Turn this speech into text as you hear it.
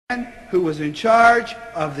who was in charge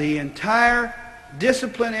of the entire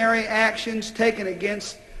disciplinary actions taken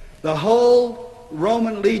against the whole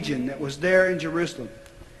Roman legion that was there in Jerusalem.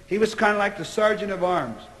 He was kind of like the sergeant of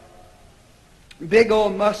arms. Big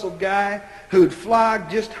old muscled guy who'd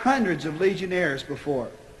flogged just hundreds of legionnaires before.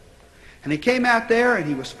 And he came out there and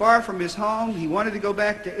he was far from his home. He wanted to go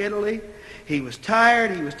back to Italy. He was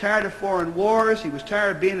tired. He was tired of foreign wars. He was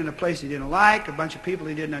tired of being in a place he didn't like, a bunch of people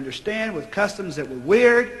he didn't understand, with customs that were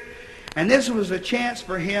weird. And this was a chance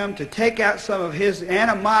for him to take out some of his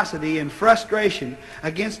animosity and frustration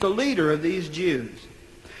against the leader of these Jews.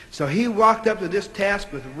 So he walked up to this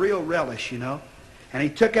task with real relish, you know. And he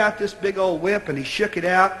took out this big old whip and he shook it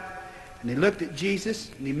out. And he looked at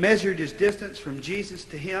Jesus and he measured his distance from Jesus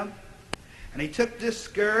to him. And he took this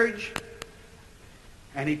scourge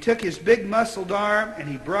and he took his big muscled arm and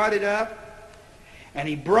he brought it up. And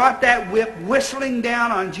he brought that whip whistling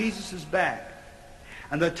down on Jesus' back.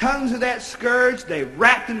 And the tongues of that scourge, they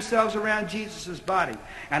wrapped themselves around Jesus' body.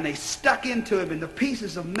 And they stuck into him, and the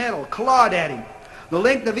pieces of metal clawed at him. The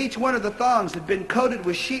length of each one of the thongs had been coated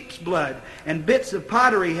with sheep's blood. And bits of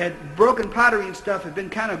pottery, broken pottery and stuff, had been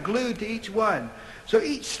kind of glued to each one. So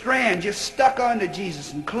each strand just stuck onto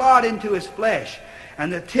Jesus and clawed into his flesh.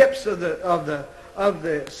 And the tips of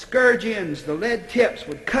the scourge ends, the lead tips,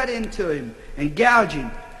 would cut into him and gouge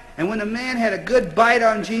him. And when a man had a good bite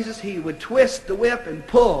on Jesus, he would twist the whip and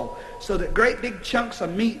pull so that great big chunks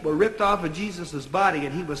of meat were ripped off of Jesus' body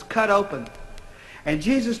and he was cut open. And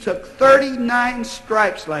Jesus took 39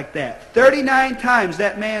 stripes like that. 39 times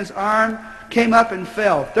that man's arm came up and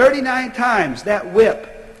fell. 39 times that whip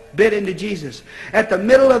bit into Jesus. At the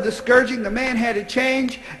middle of the scourging, the man had to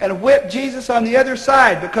change and whip Jesus on the other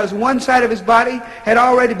side because one side of his body had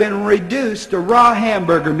already been reduced to raw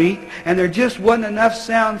hamburger meat and there just wasn't enough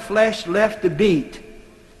sound flesh left to beat.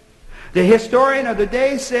 The historian of the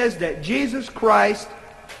day says that Jesus Christ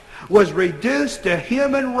was reduced to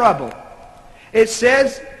human rubble. It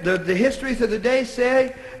says, the histories of the day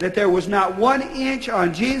say that there was not 1 inch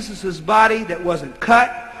on Jesus' body that wasn't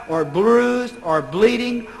cut or bruised, or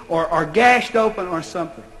bleeding, or gashed open, or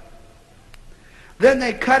something. Then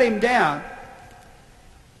they cut him down,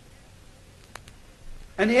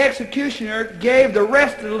 and the executioner gave the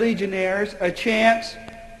rest of the legionnaires a chance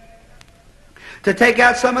to take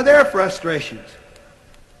out some of their frustrations.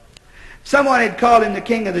 Someone had called him the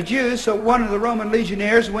King of the Jews, so one of the Roman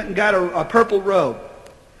legionnaires went and got a purple robe.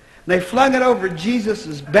 They flung it over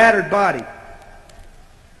Jesus' battered body.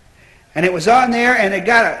 And it was on there, and they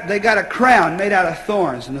got a crown made out of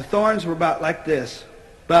thorns. And the thorns were about like this,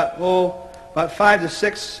 about 5 to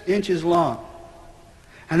 6 inches long.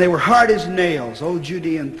 And they were hard as nails, old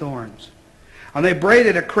Judean thorns. And they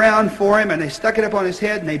braided a crown for him, and they stuck it up on his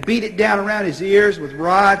head, and they beat it down around his ears with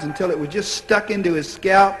rods until it was just stuck into his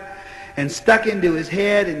scalp and stuck into his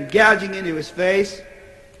head and gouging into his face. And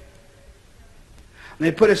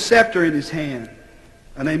they put a scepter in his hand,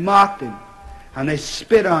 and they mocked him. And they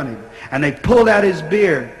spit on him. And they pulled out his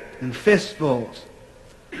beard in fistfuls.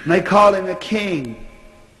 And they called him a king.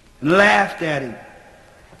 And laughed at him.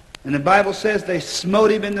 And the Bible says they smote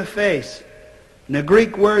him in the face. And the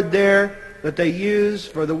Greek word there that they use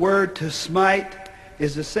for the word to smite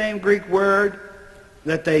is the same Greek word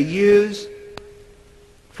that they use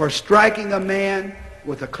for striking a man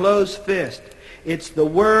with a closed fist. It's the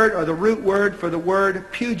word, or the root word for the word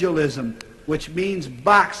pugilism, which means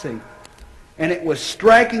boxing. And it was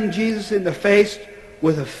striking Jesus in the face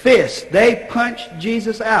with a fist. They punched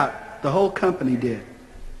Jesus out. The whole company did.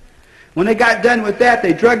 When they got done with that,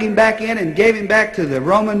 they drug him back in and gave him back to the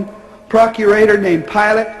Roman procurator named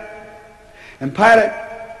Pilate. And Pilate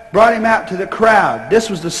brought him out to the crowd. This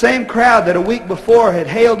was the same crowd that a week before had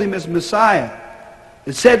hailed him as Messiah.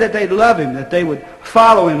 It said that they'd love him, that they would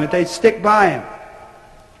follow him, that they'd stick by him.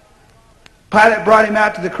 Pilate brought him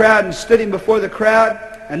out to the crowd and stood him before the crowd.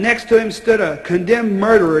 And next to him stood a condemned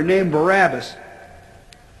murderer named Barabbas.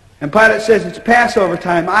 And Pilate says, it's Passover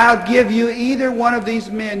time. I'll give you either one of these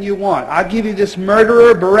men you want. I'll give you this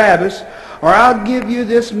murderer, Barabbas, or I'll give you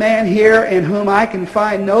this man here in whom I can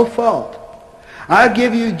find no fault. I'll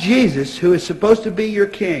give you Jesus, who is supposed to be your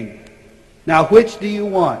king. Now, which do you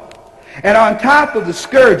want? And on top of the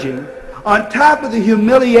scourging, on top of the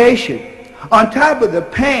humiliation, on top of the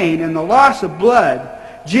pain and the loss of blood,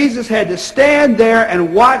 Jesus had to stand there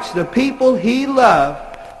and watch the people he loved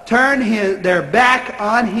turn their back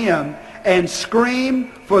on him and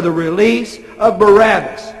scream for the release of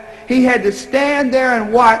Barabbas. He had to stand there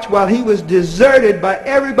and watch while he was deserted by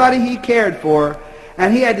everybody he cared for,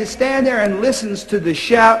 and he had to stand there and listen to the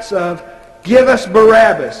shouts of, "Give us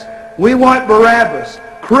Barabbas. We want Barabbas.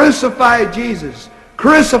 Crucify Jesus.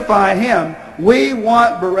 Crucify him. We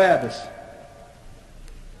want Barabbas.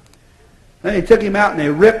 Then they took him out and they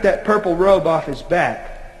ripped that purple robe off his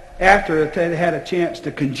back after it had had a chance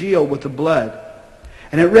to congeal with the blood.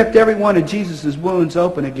 And it ripped every one of Jesus' wounds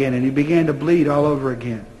open again, and he began to bleed all over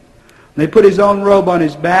again. And they put his own robe on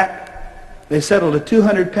his back. They settled a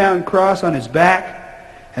 200-pound cross on his back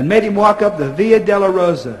and made him walk up the Via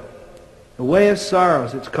Dolorosa, the Way of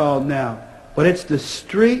Sorrows it's called now. But it's the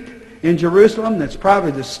street in Jerusalem that's probably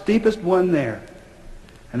the steepest one there.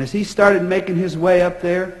 And as he started making his way up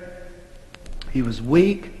there, he was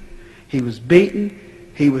weak, he was beaten,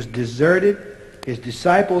 he was deserted. His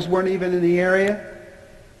disciples weren't even in the area.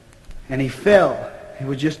 And he fell. It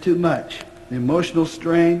was just too much. The emotional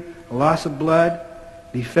strain, the loss of blood.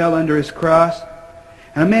 He fell under his cross.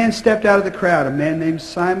 And a man stepped out of the crowd, a man named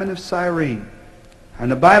Simon of Cyrene.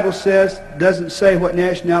 And the Bible says, doesn't say what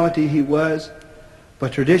nationality he was,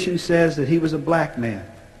 but tradition says that he was a black man.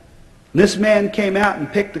 And this man came out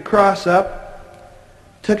and picked the cross up,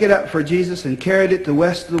 took it up for Jesus, and carried it the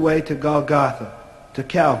west of the way to Golgotha, to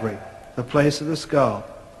Calvary, the place of the skull.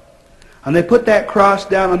 And they put that cross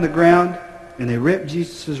down on the ground, and they ripped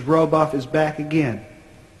Jesus' robe off his back again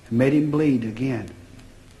and made him bleed again.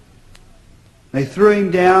 They threw him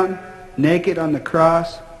down naked on the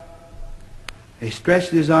cross. They stretched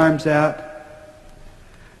his arms out.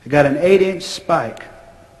 They got an 8-inch spike.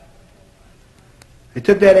 They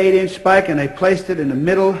took that 8-inch spike and they placed it in the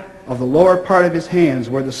middle of the lower part of his hands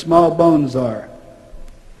where the small bones are.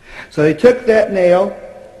 So they took that nail,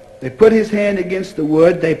 they put his hand against the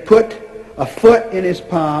wood, they put a foot in his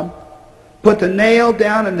palm, put the nail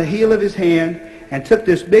down in the heel of his hand, and took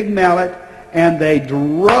this big mallet, and they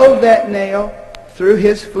drove that nail through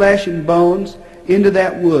his flesh and bones into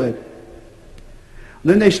that wood.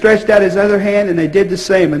 Then they stretched out his other hand, and they did the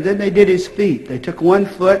same. And then they did his feet. They took one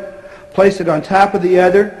foot, placed it on top of the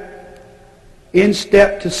other,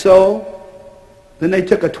 instep to sole. Then they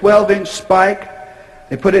took a 12-inch spike.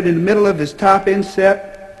 They put it in the middle of his top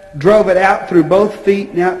instep, drove it out through both feet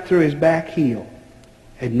and out through his back heel,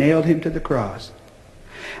 and nailed him to the cross.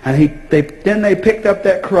 And then they picked up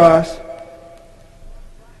that cross.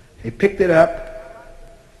 They picked it up,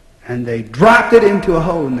 and they dropped it into a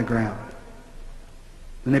hole in the ground.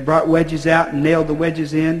 Then they brought wedges out and nailed the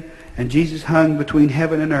wedges in, and Jesus hung between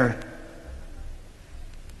heaven and earth.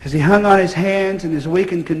 As he hung on his hands in his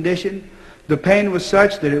weakened condition, the pain was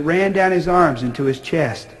such that it ran down his arms into his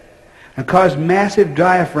chest and caused massive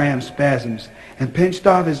diaphragm spasms and pinched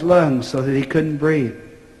off his lungs so that he couldn't breathe.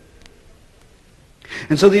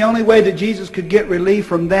 And so the only way that Jesus could get relief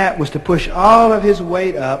from that was to push all of his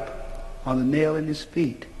weight up on the nail in his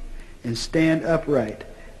feet and stand upright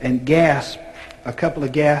and gasp a couple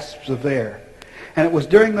of gasps of air. And it was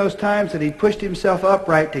during those times that he pushed himself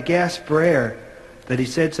upright to gasp for air that he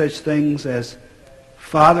said such things as,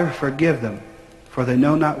 "Father, forgive them, for they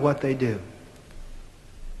know not what they do."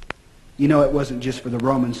 You know, it wasn't just for the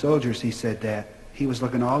Roman soldiers he said that. He was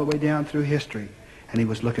looking all the way down through history, and he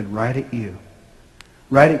was looking right at you.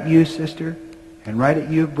 Right at you, sister, and right at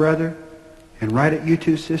you, brother, and right at you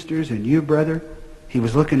two sisters and you, brother. He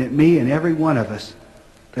was looking at me and every one of us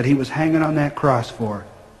that he was hanging on that cross for.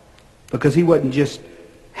 Because he wasn't just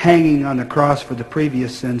hanging on the cross for the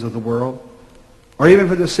previous sins of the world, or even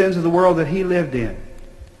for the sins of the world that he lived in.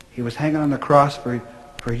 He was hanging on the cross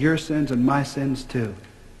for your sins and my sins too.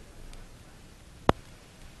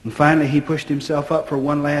 And finally he pushed himself up for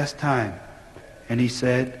one last time, and he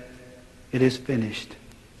said, "It is finished."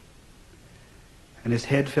 And his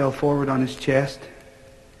head fell forward on his chest,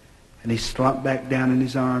 and he slumped back down in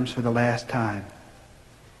his arms for the last time,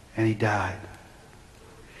 and he died.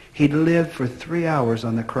 He'd lived for 3 hours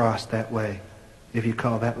on the cross that way, if you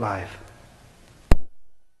call that life.